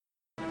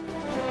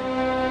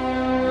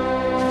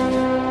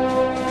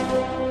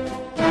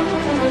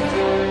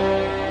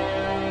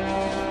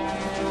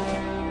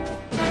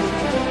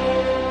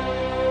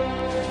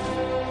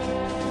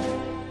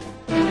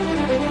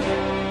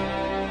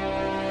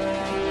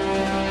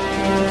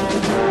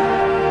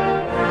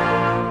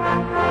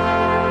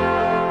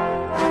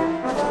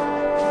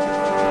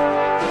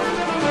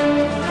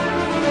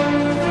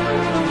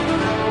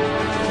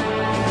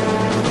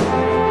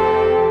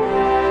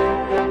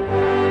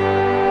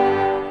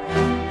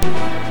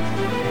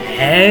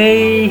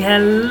Hey,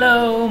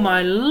 hello,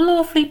 my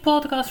lovely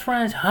podcast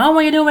friends. How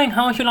are you doing?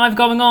 How's your life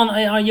going on?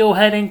 Are you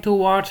heading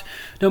towards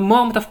the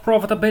moment of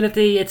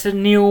profitability? It's a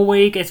new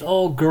week, it's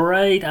all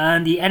great,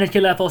 and the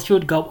energy levels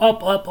should go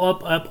up,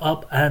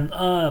 and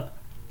up.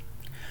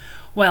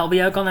 Well,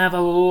 we are gonna have a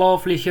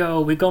lovely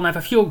show. We're gonna have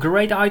a few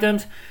great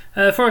items.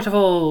 First of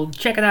all,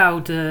 check it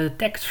out. The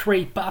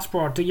tax-free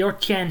passport to your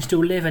chance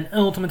to live an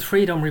ultimate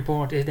freedom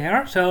report is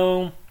there.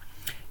 So,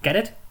 get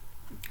it.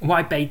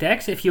 Why pay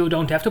tax if you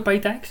don't have to pay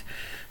tax?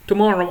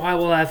 Tomorrow I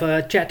will have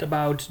a chat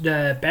about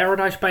the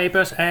Paradise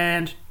Papers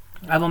and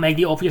I will make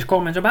the obvious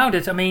comments about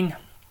it. I mean,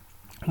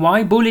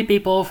 why bully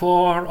people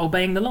for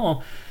obeying the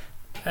law?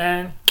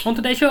 And on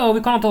today's show we're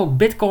gonna talk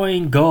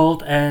Bitcoin,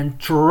 gold and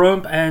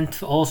Trump and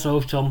also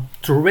some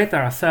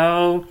Twitter.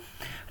 So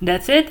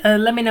that's it.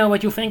 Let me know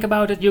what you think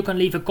about it. You can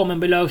leave a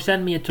comment below,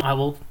 send me a I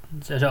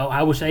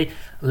will say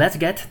let's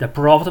get the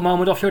profit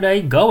moment of your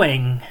day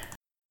going.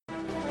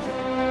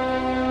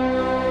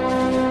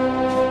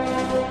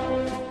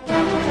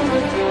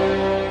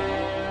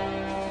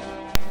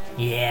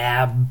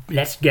 Yeah,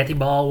 let's get the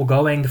ball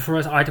going. The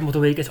first item of the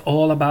week is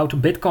all about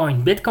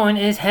Bitcoin. Bitcoin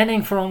is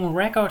heading from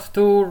record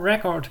to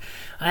record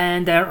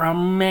and there are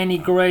many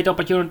great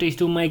opportunities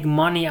to make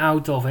money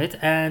out of it.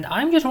 And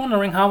I'm just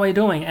wondering, how are you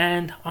doing?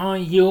 And are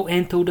you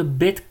into the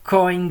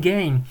Bitcoin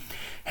game?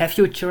 Have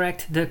you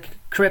tracked the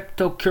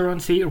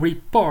cryptocurrency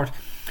report?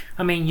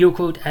 I mean, you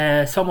could,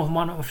 a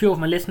few of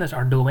my listeners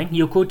are doing,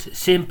 you could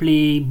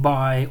simply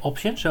buy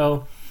options.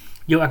 So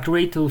you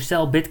agree to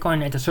sell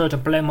Bitcoin at a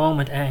certain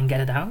moment and get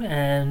it out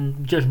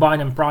and just buy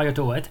them prior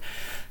to it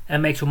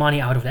and make some money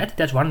out of that.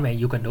 That's one way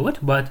you can do it,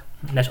 but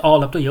that's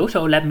all up to you.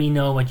 So let me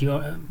know what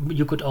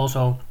you could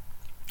also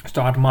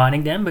start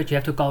mining them, but you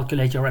have to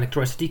calculate your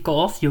electricity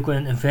costs. You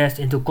can invest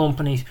into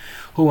companies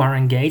who are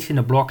engaged in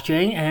the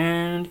blockchain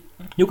and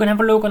you can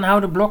have a look on how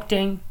the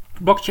blockchain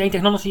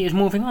technology is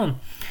moving on.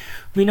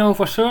 We know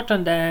for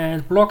certain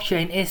that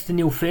blockchain is the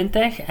new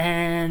fintech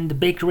and the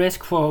big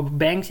risk for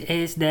banks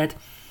is that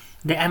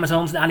the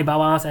Amazons, the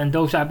Alibabas and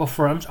those type of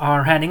firms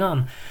are heading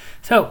on.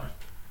 So,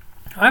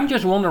 I'm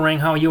just wondering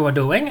how you are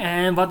doing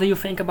and what do you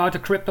think about the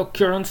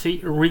cryptocurrency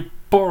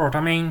report?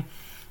 I mean,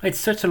 it's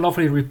such a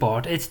lovely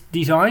report. It's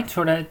designed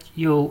so that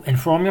you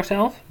inform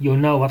yourself, you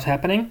know what's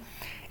happening,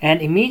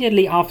 and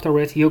immediately after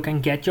it you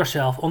can get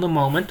yourself on the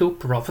moment to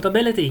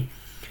profitability.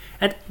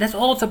 And that's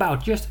all it's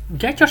about. Just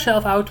get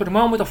yourself out to the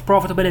moment of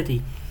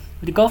profitability.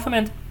 The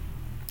government,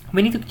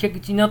 we need to check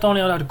it not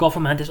only about the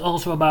government, it's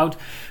also about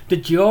the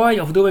joy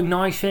of doing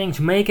nice things,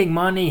 making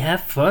money,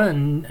 have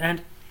fun,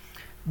 and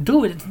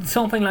do it,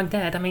 something like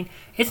that. I mean,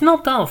 it's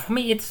not tough. For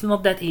me, it's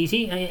not that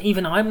easy.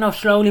 Even I'm now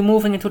slowly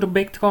moving into the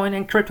Bitcoin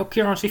and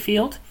cryptocurrency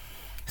field.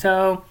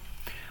 So,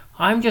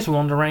 I'm just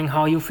wondering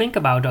how you think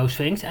about those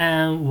things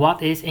and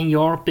what is, in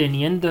your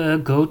opinion,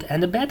 the good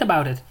and the bad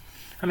about it.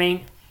 I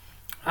mean,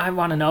 I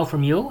want to know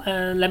from you.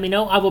 Let me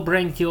know. I will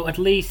bring you at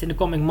least in the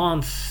coming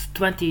months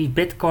 20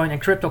 Bitcoin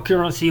and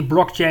cryptocurrency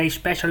blockchain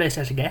specialists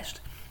as a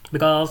guest,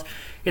 because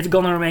it's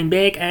gonna remain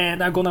big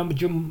and I'm gonna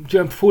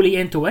jump fully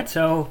into it.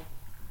 So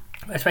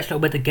especially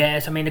with the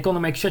guests, I mean, they're gonna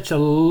make such a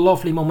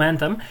lovely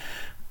momentum.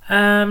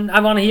 I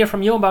want to hear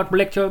from you about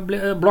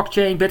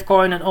blockchain,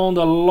 Bitcoin and all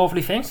the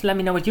lovely things. Let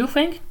me know what you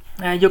think.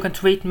 You can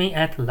tweet me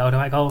at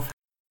Lodewijk.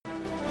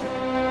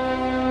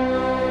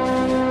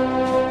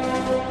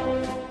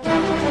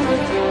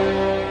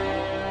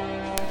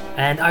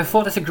 And I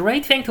thought it's a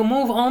great thing to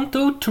move on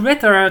to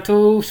Twitter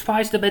to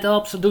spice it a bit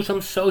up, so do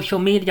some social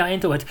media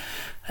into it.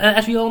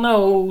 As we all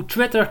know,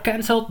 Twitter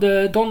cancelled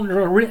the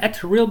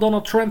 @real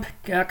Donald Trump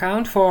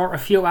account for a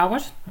few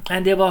hours,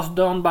 and it was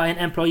done by an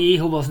employee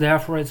who was there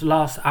for its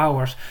last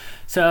hours.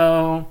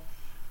 So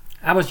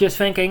I was just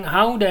thinking,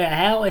 how the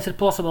hell is it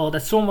possible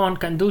that someone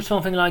can do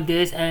something like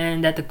this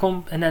and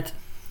that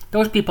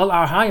those people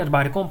are hired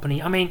by the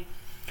company? I mean,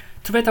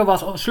 Twitter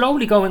was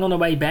slowly going on the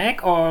way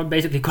back, or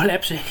basically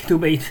collapsing to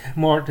be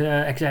more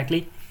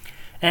exactly.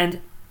 And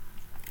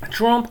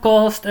Trump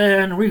caused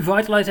a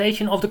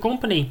revitalization of the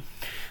company.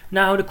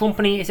 Now the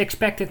company is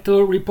expected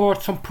to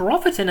report some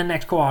profits in the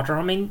next quarter.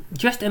 I mean,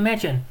 just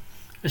imagine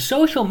a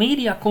social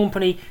media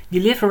company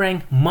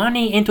delivering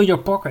money into your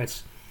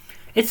pockets.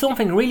 It's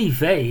something really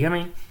vague. I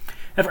mean,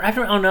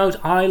 everyone knows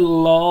I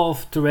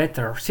love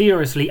Twitter.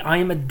 Seriously, I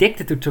am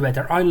addicted to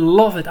Twitter. I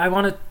love it. I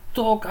want to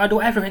talk. I do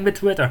everything with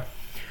Twitter.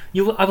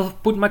 I will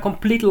put my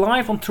complete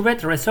life on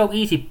Twitter. It's so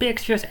easy.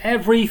 Pictures,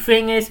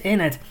 everything is in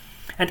it.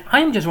 And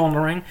I'm just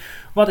wondering,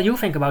 what do you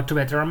think about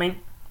Twitter? I mean,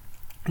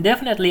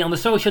 definitely on the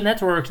social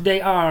networks, they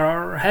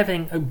are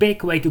having a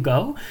big way to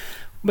go.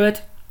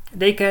 But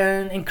they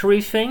can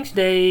increase things.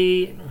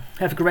 They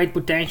have great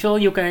potential.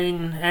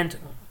 And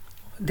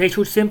they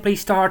should simply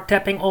start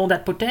tapping all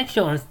that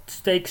potential and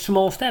take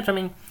small steps. I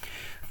mean,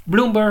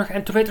 Bloomberg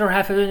and Twitter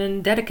have a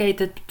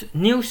dedicated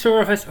news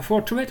service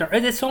for Twitter.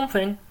 It is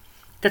something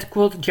that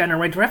could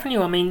generate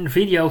revenue. I mean,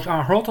 videos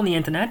are hot on the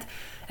internet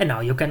and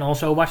now you can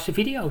also watch the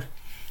videos.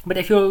 But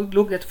if you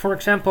look at, for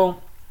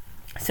example,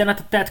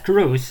 Senator Ted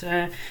Cruz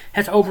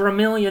has over 1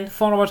 million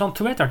followers on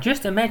Twitter.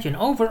 Just imagine,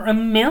 over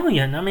 1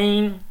 million. I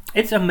mean,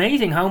 it's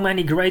amazing how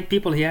many great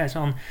people he has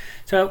on.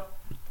 So,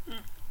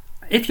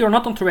 if you're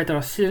not on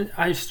Twitter,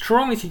 I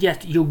strongly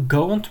suggest you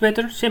go on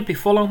Twitter. Simply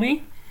follow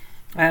me.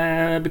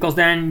 Because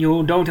then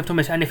you don't have to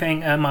miss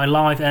anything in my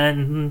life.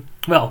 And,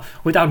 well,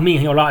 without me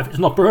in your life, it's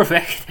not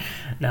perfect.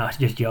 No, it's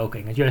just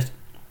joking.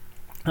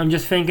 I'm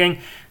just thinking,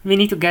 we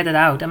need to get it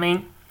out. I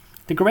mean,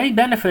 the great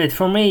benefit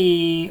for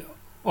me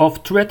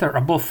of Twitter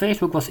above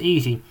Facebook was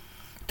easy.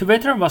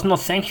 Twitter was not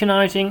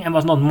sanctionizing and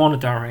was not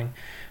monitoring.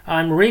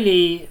 I'm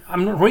really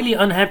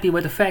unhappy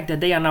with the fact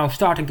that they are now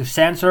starting to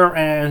censor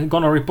and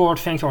gonna report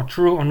things are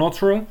true or not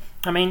true.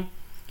 I mean,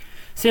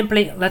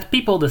 simply let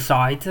people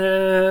decide.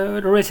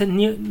 There is a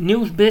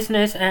news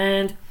business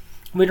and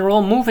we're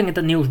all moving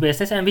into news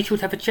business and we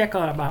should have a check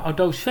about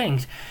those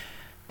things.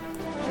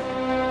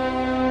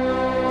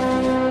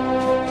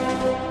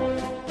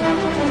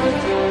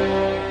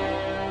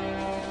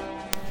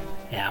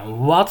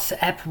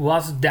 WhatsApp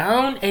was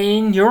down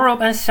in Europe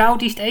and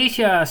Southeast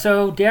Asia,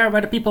 so there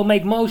where the people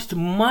make most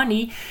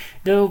money,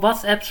 the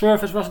WhatsApp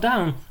service was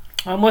down.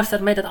 I must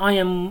admit that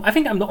I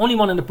think I'm the only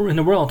one in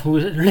the world who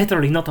is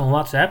literally not on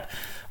WhatsApp,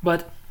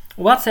 but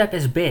WhatsApp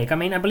is big. I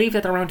mean, I believe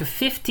that around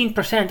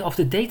 15% of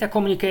the data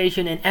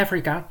communication in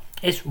Africa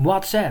is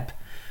WhatsApp.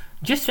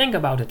 Just think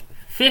about it,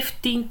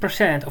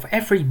 15% of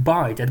every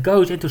byte that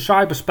goes into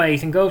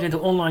cyberspace and goes into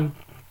online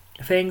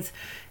things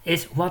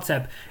is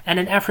WhatsApp. And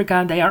in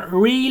Africa they are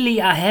really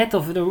ahead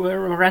of the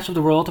rest of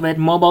the world with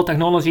mobile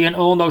technology and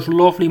all those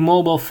lovely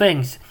mobile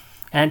things.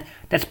 And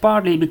that's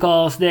partly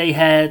because they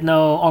had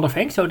no other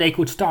things, so they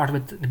could start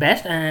with the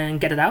best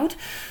and get it out.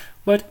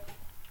 But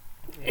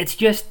it's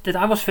just that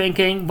I was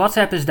thinking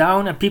WhatsApp is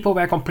down and people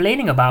were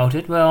complaining about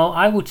it. Well,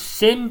 I would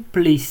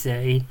simply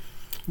say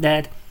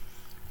that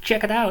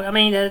check it out. I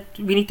mean, that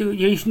you need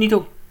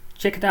to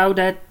check it out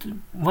that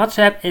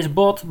WhatsApp is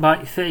bought by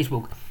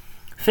Facebook.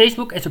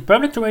 Facebook is a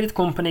publicly traded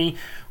company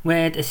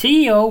with a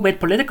CEO with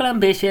political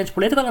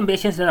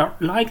ambitions that are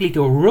likely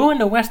to ruin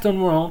the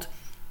Western world.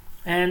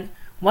 And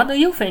what do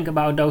you think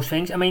about those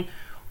things? I mean,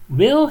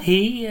 will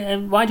he,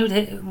 and what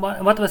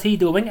was he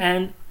doing,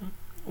 and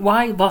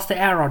why was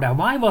the error there?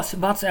 Why was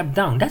WhatsApp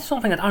down? That's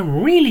something that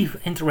I'm really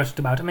interested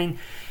about. I mean,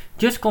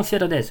 just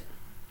consider this.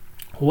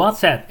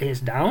 WhatsApp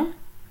is down.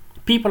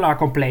 People are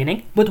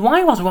complaining. But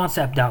why was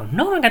WhatsApp down?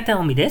 No one can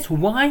tell me this.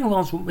 Why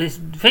was this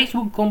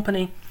Facebook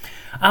company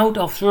out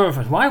of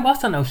service? Why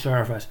was there no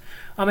service?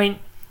 I mean,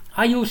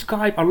 I use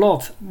Skype a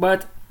lot,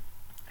 but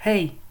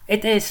hey,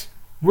 it is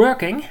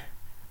working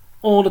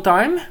all the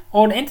time,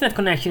 or the internet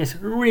connection is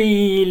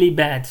really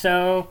bad.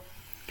 So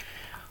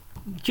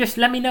just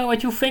let me know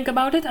what you think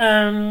about it.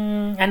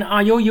 And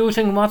are you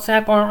using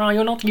WhatsApp or are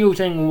you not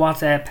using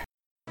WhatsApp?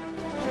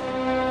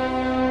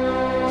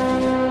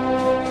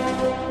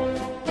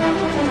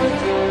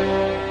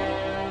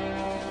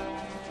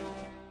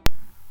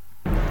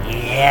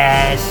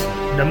 Yes,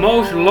 the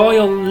most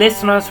loyal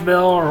listeners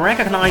will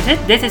recognize it.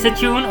 This is a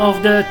tune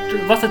of the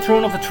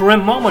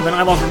Trump moment when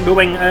I was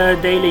doing a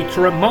daily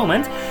Trump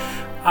moment.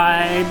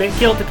 I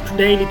killed the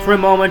daily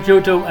Trump moment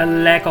due to a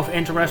lack of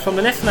interest from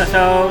the listener.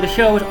 So the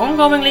show is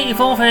ongoingly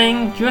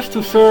evolving just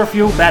to serve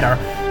you better.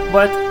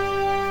 But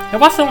there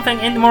was something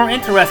more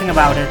interesting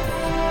about it.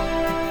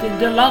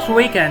 The last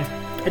weekend,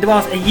 it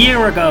was a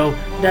year ago,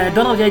 that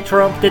Donald J.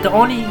 Trump did the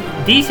only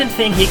decent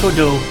thing he could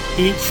do.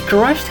 He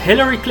crushed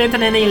Hillary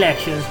Clinton in the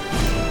elections.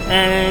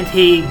 And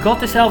he got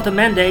himself the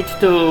mandate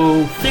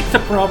to fix the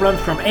problems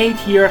from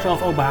 8 years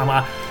of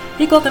Obama.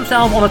 He got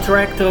himself on a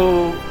track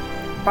to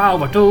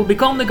power, to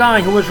become the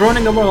guy who was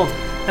running the world.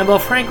 And while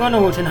Frank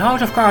Underwood in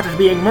House of Cards is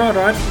being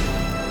murdered,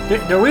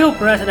 the real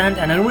president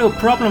and a real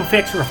problem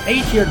fixer of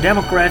 8-year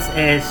Democrats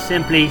is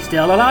simply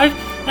still alive,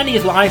 and he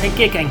is live and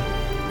kicking.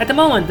 At the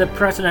moment, the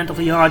president of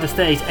the United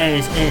States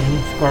is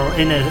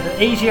in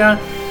Asia,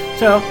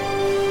 so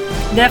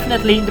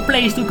definitely the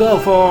place to go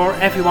for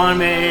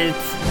everyone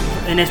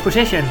in his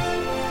position.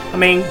 I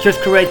mean, just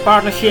create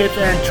partnerships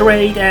and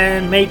trade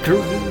and make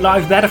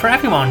life better for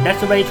everyone.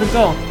 That's the way it should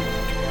go.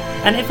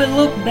 And if we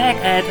look back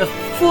at a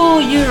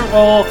full year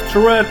of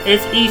Trump,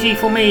 it's easy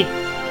for me.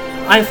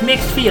 I have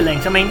mixed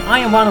feelings. I mean, I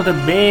am one of the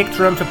big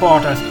Trump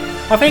supporters.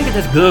 I think it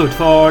is good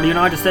for the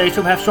United States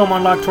to have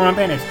someone like Trump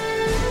in it.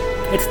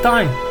 It's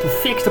time to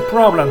fix the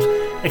problems.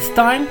 It's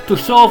time to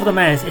solve the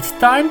mess. It's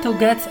time to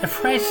get a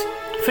fresh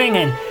thing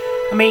in.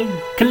 I mean,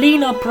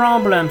 clean up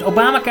problems.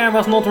 Obamacare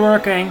was not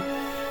working.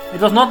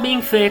 It was not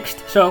being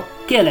fixed, so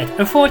kill it.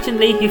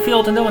 Unfortunately, he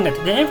failed in doing it.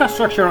 The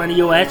infrastructure in the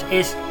US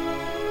is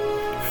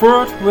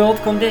third world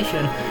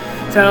condition.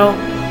 So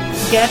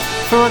get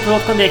third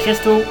world conditions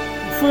to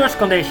first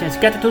conditions.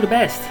 Get it to the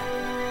best.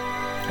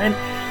 And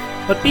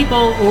what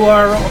people who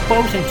are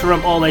opposing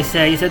Trump always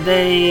say is that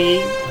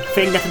they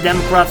think that the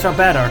Democrats are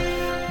better,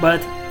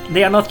 but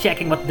they are not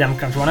checking what the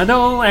Democrats want to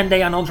do, and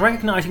they are not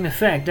recognizing the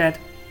fact that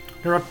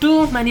there are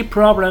too many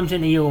problems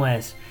in the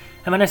US.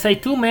 And when I say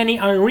too many,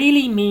 I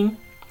really mean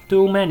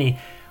too many.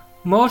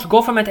 Most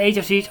government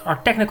agencies are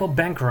technical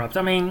bankrupt.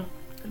 I mean,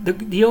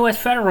 the US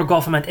federal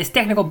government is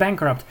technically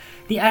bankrupt.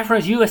 The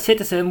average US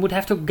citizen would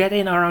have to get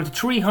in around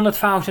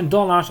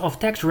 $300,000 of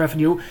tax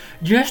revenue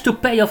just to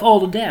pay off all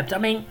the debt. I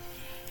mean,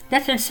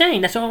 that's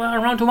insane. That's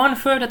around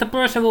 1/3 that the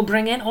person will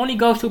bring in only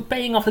goes to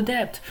paying off the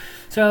debt.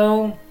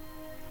 So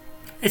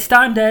it's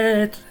time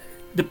that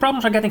the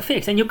problems are getting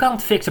fixed. And you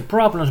can't fix the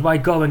problems by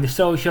going the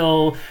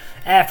social,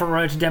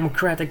 average,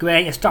 democratic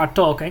way and start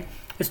talking.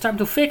 It's time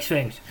to fix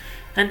things.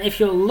 And if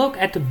you look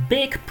at the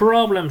big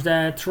problems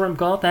that Trump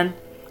got, then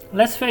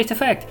let's face the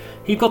fact.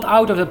 He got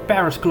out of the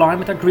Paris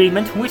Climate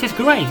Agreement, which is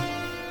great.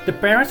 The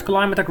Paris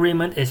Climate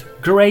Agreement is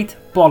great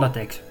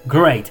politics.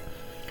 Great.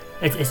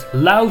 It is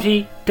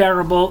lousy,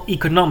 terrible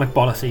economic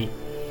policy.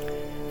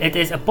 It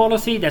is a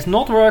policy that's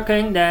not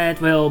working,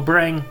 that will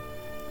bring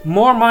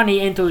more money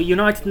into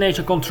United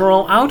Nations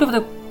control, out of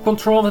the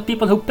control of the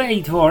people who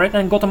paid for it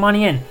and got the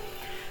money in.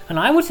 And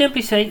I would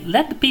simply say,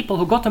 let the people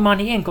who got the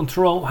money in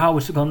control how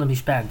it's going to be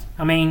spent.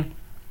 I mean,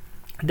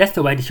 that's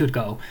the way they should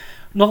go.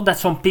 Not that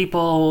some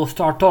people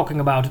start talking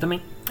about it. I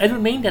mean, it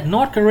would mean that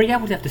North Korea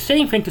would have the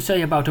same thing to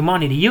say about the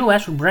money the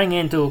US would bring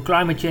into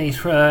climate change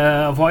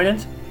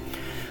avoidance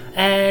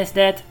as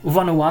that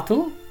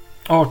Vanuatu,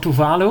 or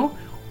Tuvalu,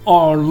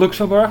 or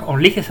Luxembourg, or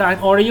Liechtenstein,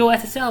 or the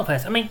US itself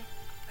has. I mean,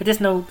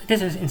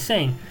 this is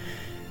insane.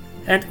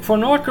 And for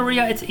North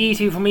Korea, it's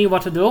easy for me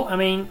what to do. I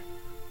mean,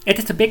 it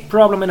is a big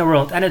problem in the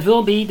world, and it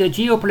will be the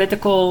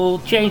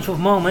geopolitical change of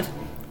moment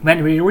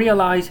when we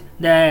realize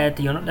that,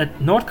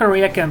 that North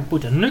Korea can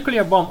put a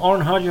nuclear bomb or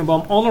a hydrogen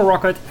bomb on a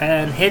rocket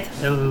and hit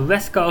the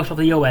west coast of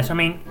the US. I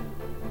mean,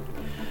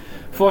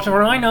 for as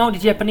far I know, the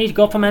Japanese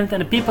government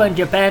and the people in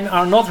Japan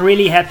are not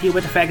really happy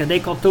with the fact that they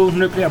got 2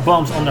 nuclear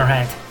bombs on their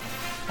head.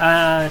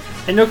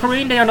 In North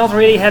Korea, they are not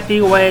really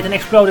happy with an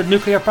exploded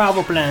nuclear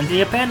power plant. In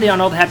Japan, they are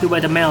not happy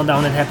with the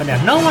meltdown that happened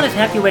there. No one is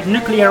happy with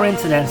nuclear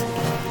incidents.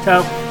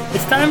 So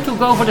it's time to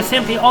go for the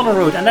simply other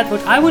route, and that's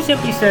what I would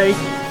simply say.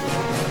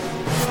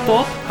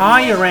 Stop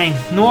hiring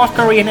North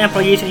Korean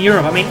employees in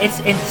Europe. I mean, it's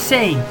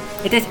insane.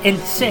 It is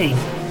insane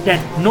that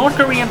North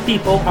Korean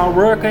people are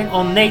working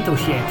on NATO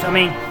ships. I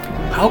mean,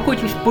 how could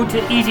you put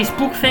the easy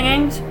spook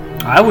things?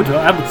 I would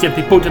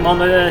simply put them on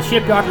the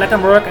shipyard, let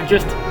them work, and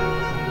just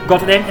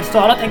got it in,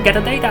 install it, and get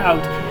the data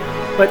out.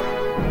 But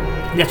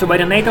that's the way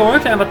the NATO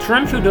works, and what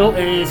Trump should do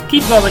is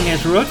keep going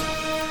his route.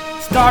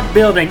 Start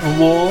building a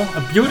wall,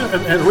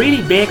 a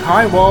really big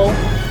high wall.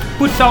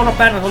 Put solar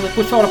panels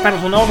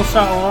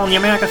on the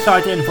American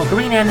side in for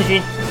green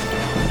energy,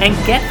 and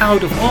get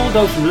out of all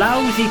those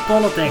lousy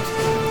politics.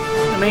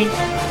 I mean,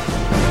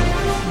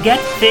 get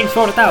things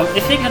sorted out.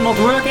 If things are not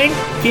working,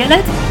 kill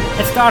it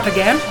and start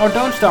again, or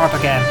don't start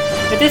again.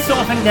 It is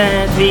something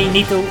that we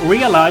need to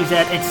realize,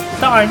 that it's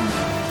time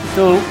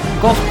to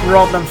get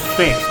problems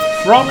fixed.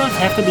 Problems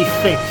have to be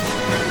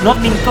fixed, not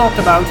being talked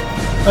about.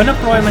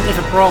 Unemployment is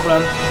a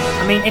problem.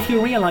 I mean, if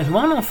you realize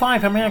 1 in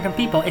 5 American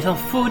people is on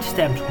food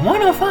stamps.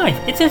 1 in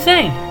 5! It's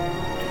insane!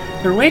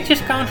 The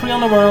richest country on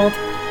the world,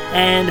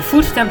 and the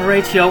food stamp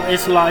ratio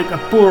is like a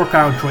poor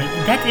country.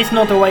 That is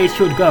not the way it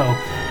should go.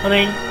 I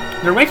mean,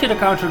 the richer the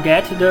country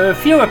gets, the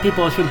fewer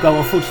people should go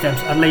on food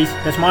stamps. At least,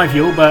 that's my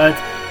view, but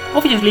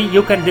obviously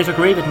you can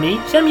disagree with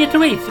me. Send me a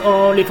tweet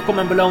or leave a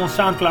comment below on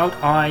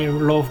SoundCloud. I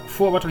look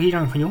forward to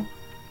hearing from you.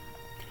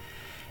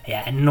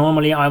 Yeah, and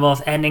normally I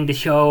was ending the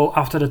show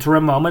after the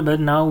Trump moment, but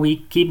now we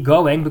keep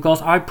going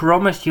because I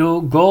promised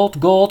you gold,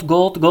 gold,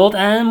 gold, gold,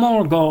 and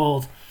more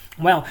gold.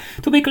 Well,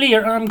 to be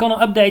clear, I'm gonna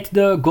update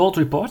the gold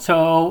report,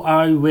 so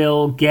I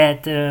will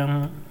get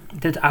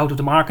that out of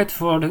the market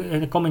for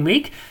the coming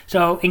week.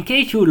 So in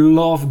case you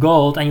love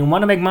gold and you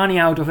want to make money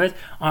out of it,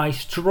 I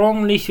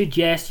strongly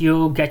suggest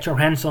you get your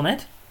hands on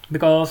it,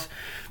 because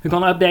we're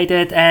gonna update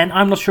it, and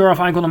I'm not sure if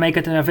I'm gonna make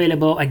it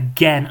available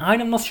again.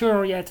 I'm not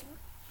sure yet.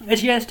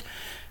 It's just,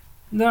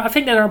 I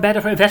think there are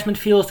better investment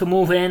fields to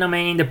move in. I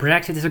mean, the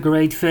Brexit is a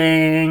great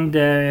thing,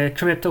 the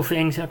crypto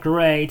things are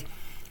great,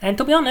 and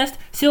to be honest,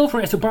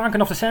 silver is the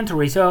bargain of the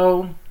century,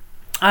 so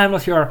I'm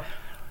not sure.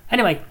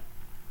 Anyway,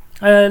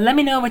 let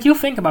me know what you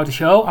think about the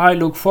show. I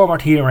look forward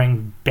to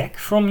hearing back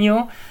from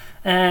you.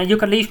 You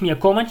can leave me a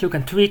comment, you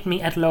can tweet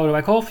me at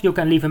Lodewijk, you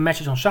can leave a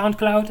message on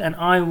SoundCloud, and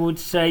I would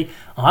say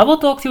I will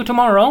talk to you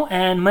tomorrow,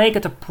 and make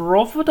it a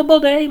profitable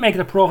day, make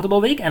it a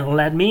profitable week, and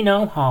let me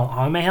know how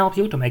I may help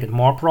you to make it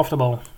more profitable.